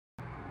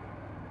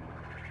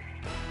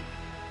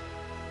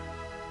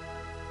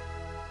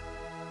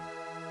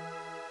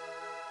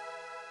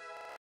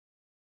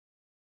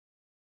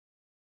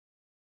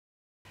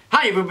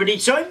Hi everybody,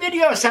 so in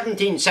video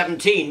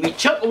 1717 we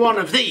took one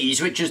of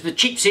these, which is the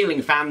cheap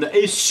ceiling fan that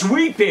is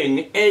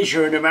sweeping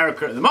Asia and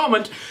America at the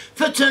moment,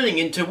 for turning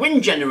into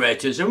wind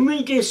generators, and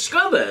we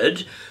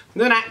discovered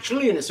that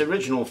actually in its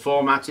original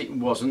format it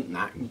wasn't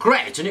that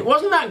great. And it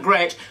wasn't that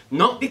great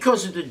not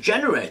because of the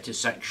generator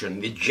section.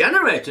 The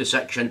generator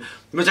section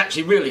was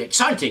actually really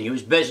exciting. It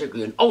was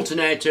basically an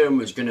alternator and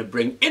was going to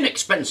bring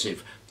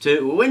inexpensive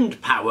to wind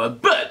power,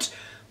 but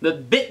the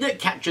bit that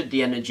captured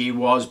the energy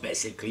was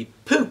basically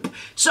poop.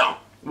 So,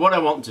 what I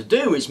want to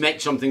do is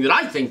make something that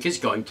I think is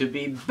going to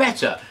be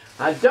better.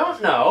 I don't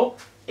know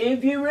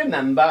if you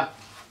remember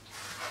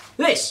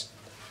this.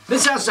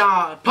 This is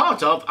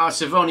part of our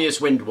Savonius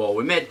wind wall.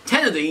 We made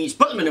 10 of these,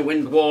 put them in a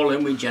wind wall,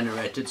 and we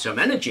generated some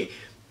energy.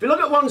 If you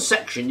look at one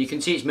section, you can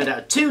see it's made out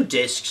of 2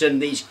 discs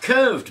and these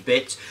curved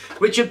bits,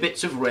 which are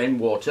bits of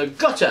rainwater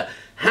gutter.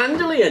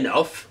 Handily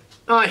enough,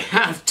 I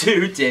have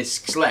 2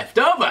 discs left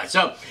over.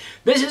 So,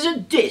 this is a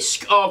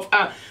disc of,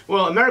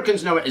 well,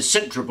 Americans know it as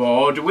Sintra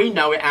board, we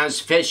know it as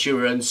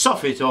fascia and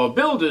soffit or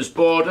builder's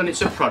board, and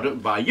it's a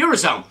product by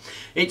Eurozone.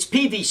 It's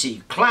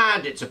PVC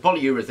clad, it's a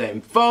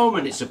polyurethane foam,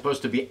 and it's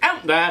supposed to be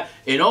out there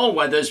in all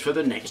weathers for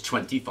the next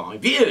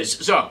 25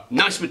 years. So,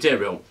 nice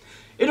material.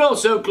 It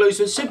also glues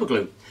with super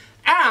glue.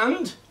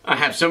 And I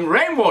have some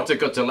rainwater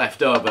gutter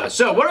left over.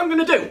 So what I'm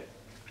going to do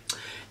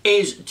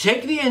is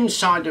take the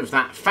inside of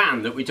that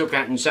fan that we took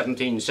out in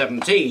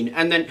 1717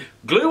 and then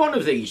glue one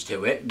of these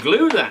to it,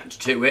 glue that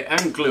to it,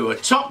 and glue a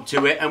top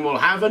to it, and we'll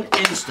have an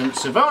instant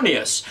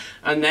Savonius.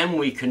 And then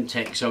we can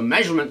take some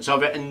measurements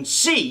of it and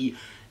see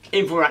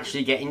if we're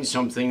actually getting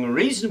something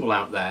reasonable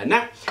out there.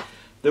 Now,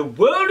 the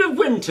world of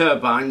wind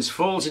turbines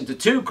falls into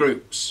 2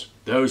 groups.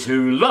 Those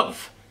who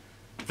love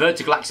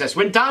vertical access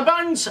wind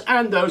turbines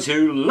and those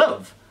who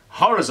love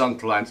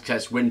horizontal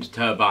access wind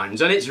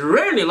turbines. And it's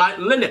really like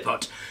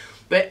Lilliput.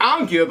 They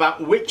argue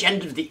about which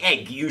end of the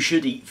egg you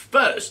should eat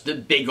first, the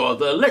big or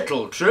the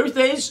little. Truth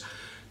is,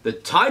 the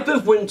type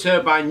of wind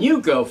turbine you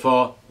go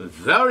for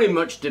very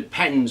much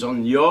depends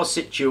on your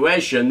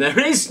situation. There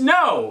is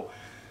no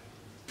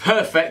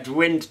perfect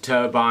wind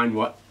turbine,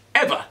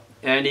 whatever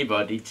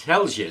anybody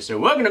tells you. So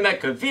we're going to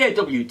make a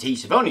VAWT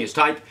Savonius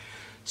type,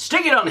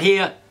 stick it on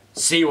here,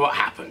 see what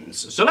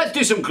happens. So let's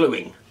do some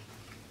gluing.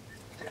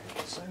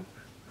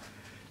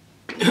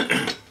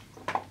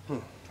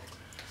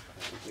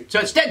 So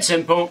it's dead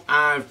simple.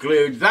 I've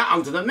glued that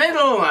onto the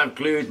middle, I've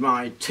glued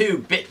my 2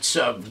 bits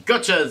of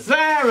gutter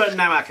there, and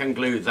now I can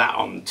glue that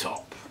on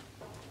top.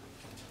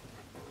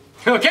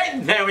 Okay,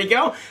 there we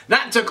go.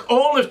 That took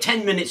all of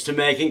 10 minutes to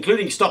make,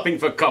 including stopping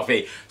for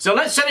coffee. So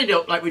let's set it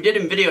up like we did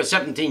in video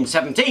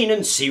 1717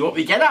 and see what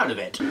we get out of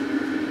it.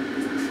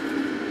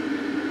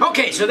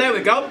 Okay, so there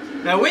we go.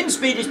 Now wind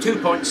speed is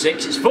 2.6,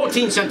 it's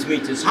 14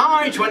 centimetres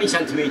high, 20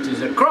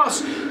 centimetres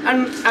across,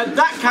 and at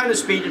that kind of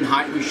speed and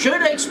height we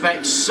should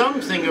expect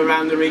something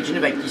around the region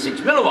of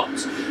 86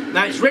 milliwatts.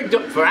 Now it's rigged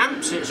up for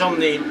amps, it's on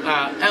the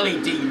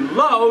LED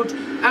load,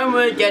 and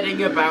we're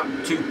getting about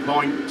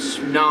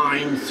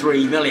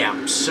 2.93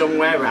 milliamps,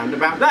 somewhere around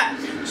about there.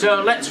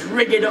 So let's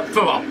rig it up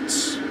for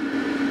volts.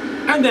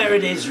 And there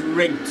it is,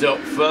 rigged up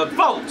for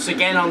volts,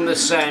 again on the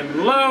same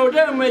load,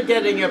 and we're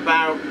getting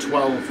about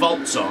 12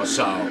 volts or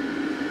so.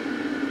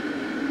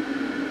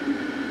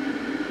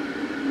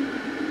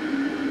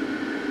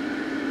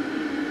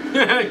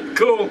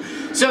 Cool.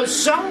 So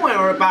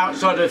somewhere about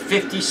sort of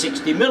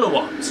 50-60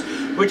 milliwatts,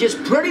 which is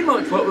pretty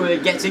much what we were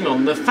getting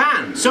on the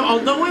fan. So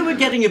although we were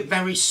getting a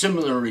very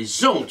similar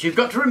result, you've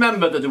got to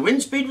remember that the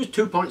wind speed was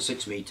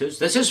 2.6 metres,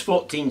 this is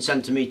 14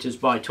 centimetres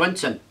by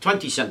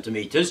 20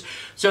 centimetres,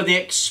 so the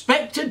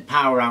expected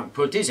power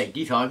output is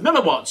 85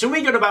 milliwatts, and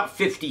we got about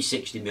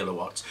 50-60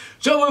 milliwatts.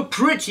 So we're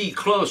pretty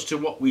close to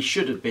what we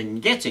should have been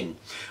getting.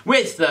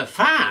 With the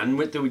fan,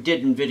 that we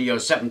did in video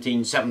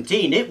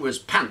 1717, it was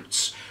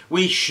pants.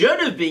 We should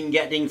have been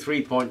getting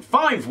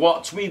 3.5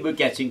 watts, we were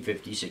getting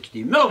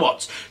 50-60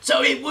 milliwatts.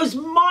 So it was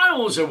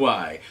miles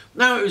away.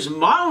 Now it was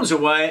miles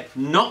away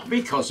not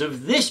because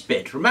of this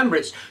bit. Remember,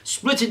 it's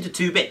split into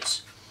 2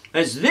 bits.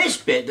 There's this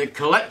bit that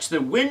collects the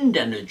wind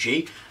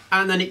energy,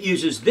 and then it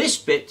uses this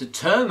bit to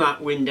turn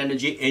that wind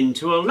energy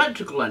into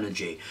electrical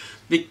energy.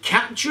 The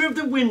capture of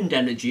the wind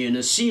energy in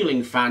a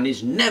ceiling fan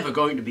is never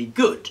going to be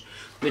good.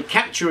 The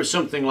capture of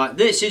something like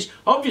this is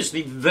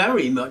obviously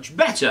very much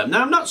better.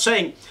 Now I'm not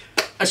saying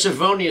a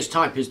Savonius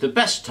type is the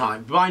best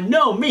type, by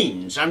no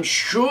means. I'm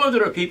sure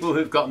there are people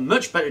who've got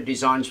much better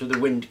designs for the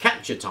wind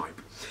capture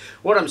type.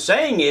 What I'm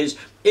saying is,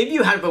 if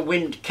you have a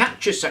wind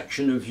capture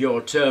section of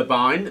your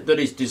turbine that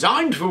is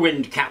designed for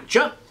wind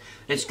capture,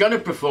 it's going to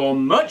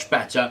perform much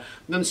better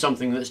than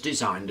something that's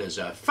designed as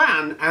a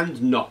fan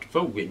and not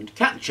for wind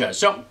capture.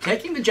 So,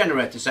 taking the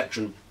generator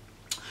section,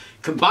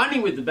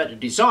 combining with the better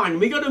design,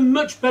 we got a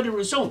much better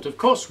result, of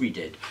course we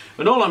did.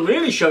 And all I'm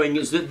really showing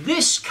is that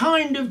this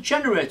kind of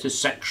generator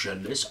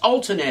section, this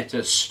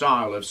alternator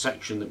style of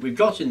section that we've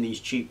got in these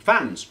cheap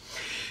fans,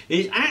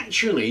 is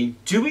actually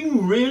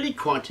doing really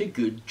quite a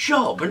good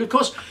job. And of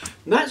course,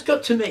 that's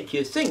got to make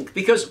you think,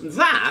 because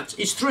that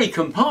is 3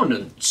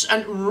 components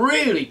and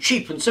really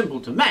cheap and simple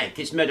to make.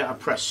 It's made out of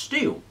pressed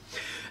steel.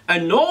 A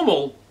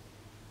normal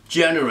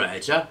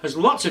generator has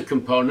lots of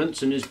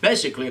components and is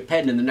basically a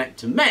pain in the neck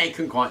to make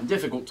and quite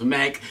difficult to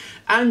make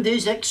and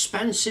is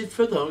expensive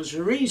for those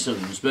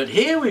reasons. But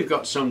here we've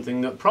got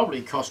something that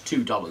probably costs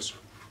 $2.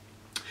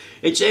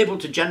 It's able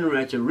to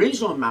generate a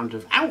reasonable amount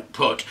of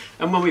output,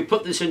 and when we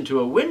put this into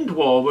a wind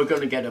wall, we're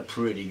going to get a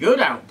pretty good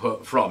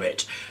output from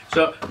it.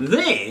 So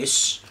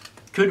this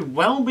could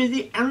well be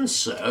the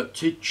answer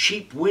to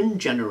cheap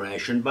wind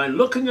generation by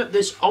looking at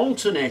this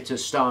alternator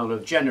style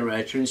of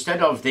generator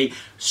instead of the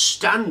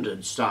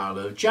standard style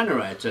of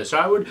generator. So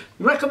I would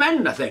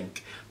recommend, I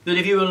think, that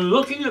if you were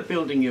looking at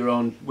building your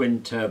own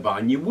wind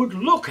turbine, you would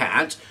look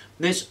at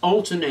this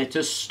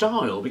alternator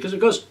style, because of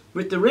course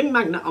with the ring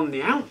magnet on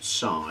the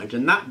outside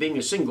and that being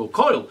a single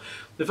coil,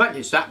 the fact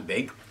it's that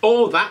big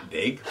or that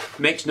big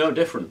makes no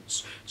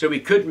difference. So we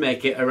could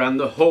make it around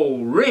the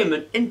whole rim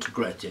and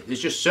integrate it.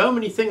 There's just so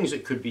many things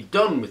that could be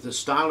done with a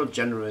style of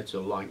generator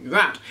like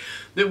that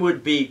that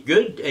would be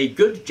good, a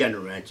good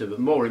generator, but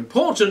more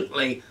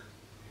importantly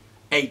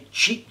a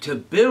cheap to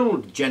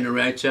build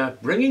generator,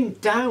 bringing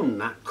down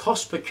that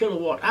cost per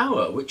kilowatt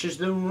hour, which is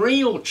the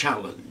real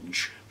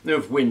challenge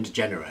of wind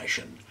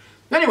generation.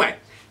 Anyway,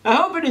 I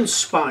hope it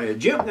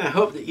inspired you. I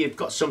hope that you've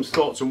got some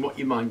thoughts on what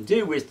you might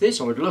do with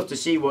this. I would love to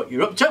see what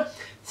you're up to.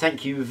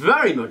 Thank you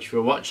very much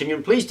for watching,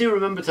 and please do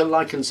remember to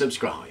like and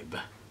subscribe.